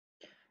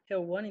Hey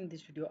everyone, in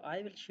this video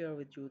I will share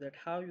with you that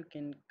how you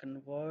can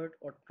convert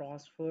or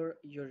transfer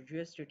your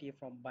USDT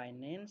from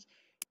Binance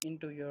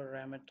into your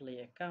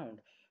Remitly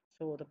account.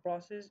 So the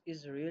process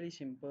is really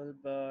simple,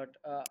 but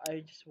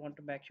I just want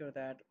to make sure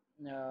that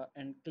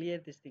and clear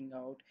this thing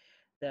out,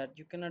 that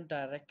you cannot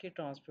directly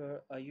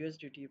transfer a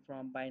USDT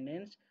from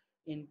Binance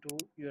into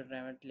your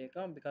Remitly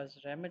account, because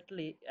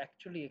Remitly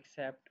actually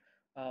accept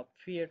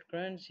fiat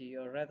currency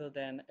or rather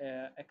than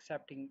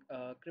accepting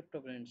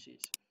cryptocurrencies.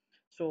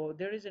 So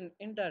there is an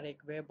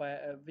indirect way by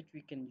which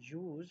we can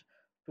use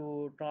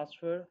to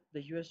transfer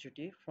the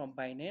USDT from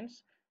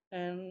Binance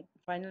and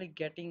finally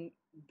getting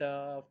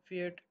the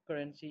fiat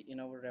currency in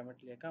our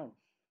Remitly account.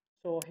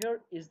 So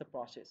here is the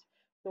process.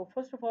 So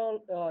first of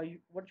all,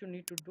 what you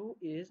need to do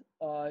is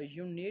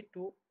you need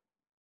to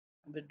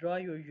withdraw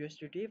your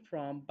USDT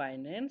from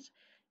Binance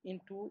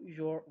into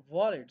your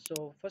wallet.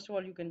 So first of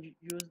all, you can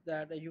use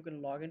that. You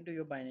can log into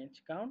your Binance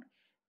account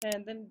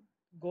and then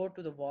go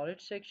to the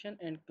wallet section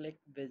and click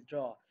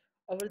withdraw.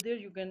 Over there,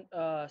 you can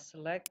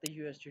select the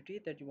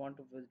USDT that you want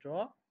to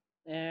withdraw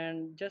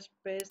and just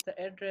paste the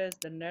address,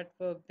 the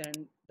network,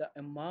 then the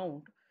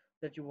amount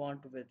that you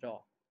want to withdraw.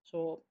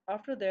 So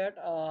after that,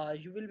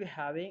 you will be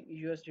having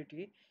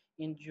USDT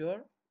in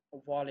your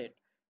wallet.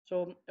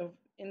 So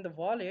in the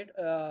wallet,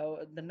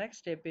 the next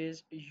step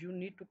is you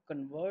need to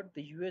convert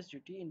the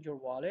USDT in your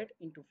wallet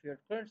into fiat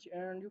currency,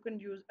 and you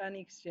can use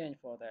any exchange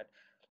for that.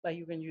 Like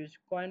you can use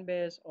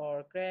Coinbase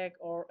or Crack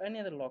or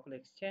any other local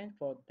exchange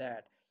for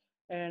that.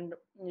 And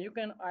you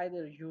can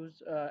either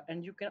use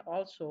and you can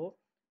also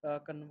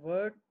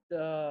convert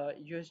the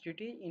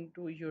USDT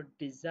into your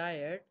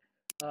desired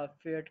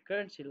fiat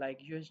currency like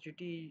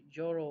USDT,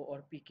 Euro,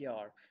 or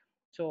PKR.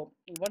 So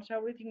once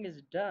everything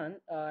is done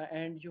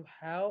and you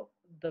have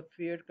the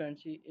fiat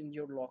currency in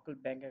your local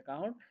bank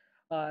account,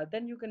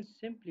 then you can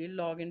simply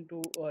log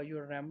into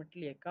your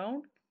Remitly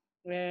account,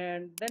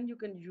 and then you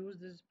can use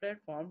this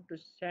platform to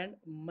send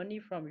money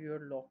from your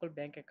local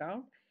bank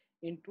account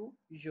into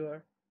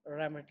your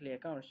Remitly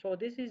account. So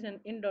this is an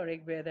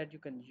indirect way that you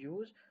can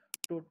use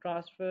to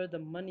transfer the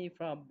money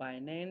from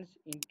Binance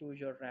into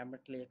your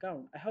Remitly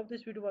account. I hope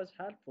this video was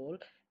helpful,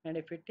 and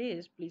if it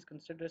is, please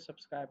consider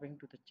subscribing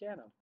to the channel.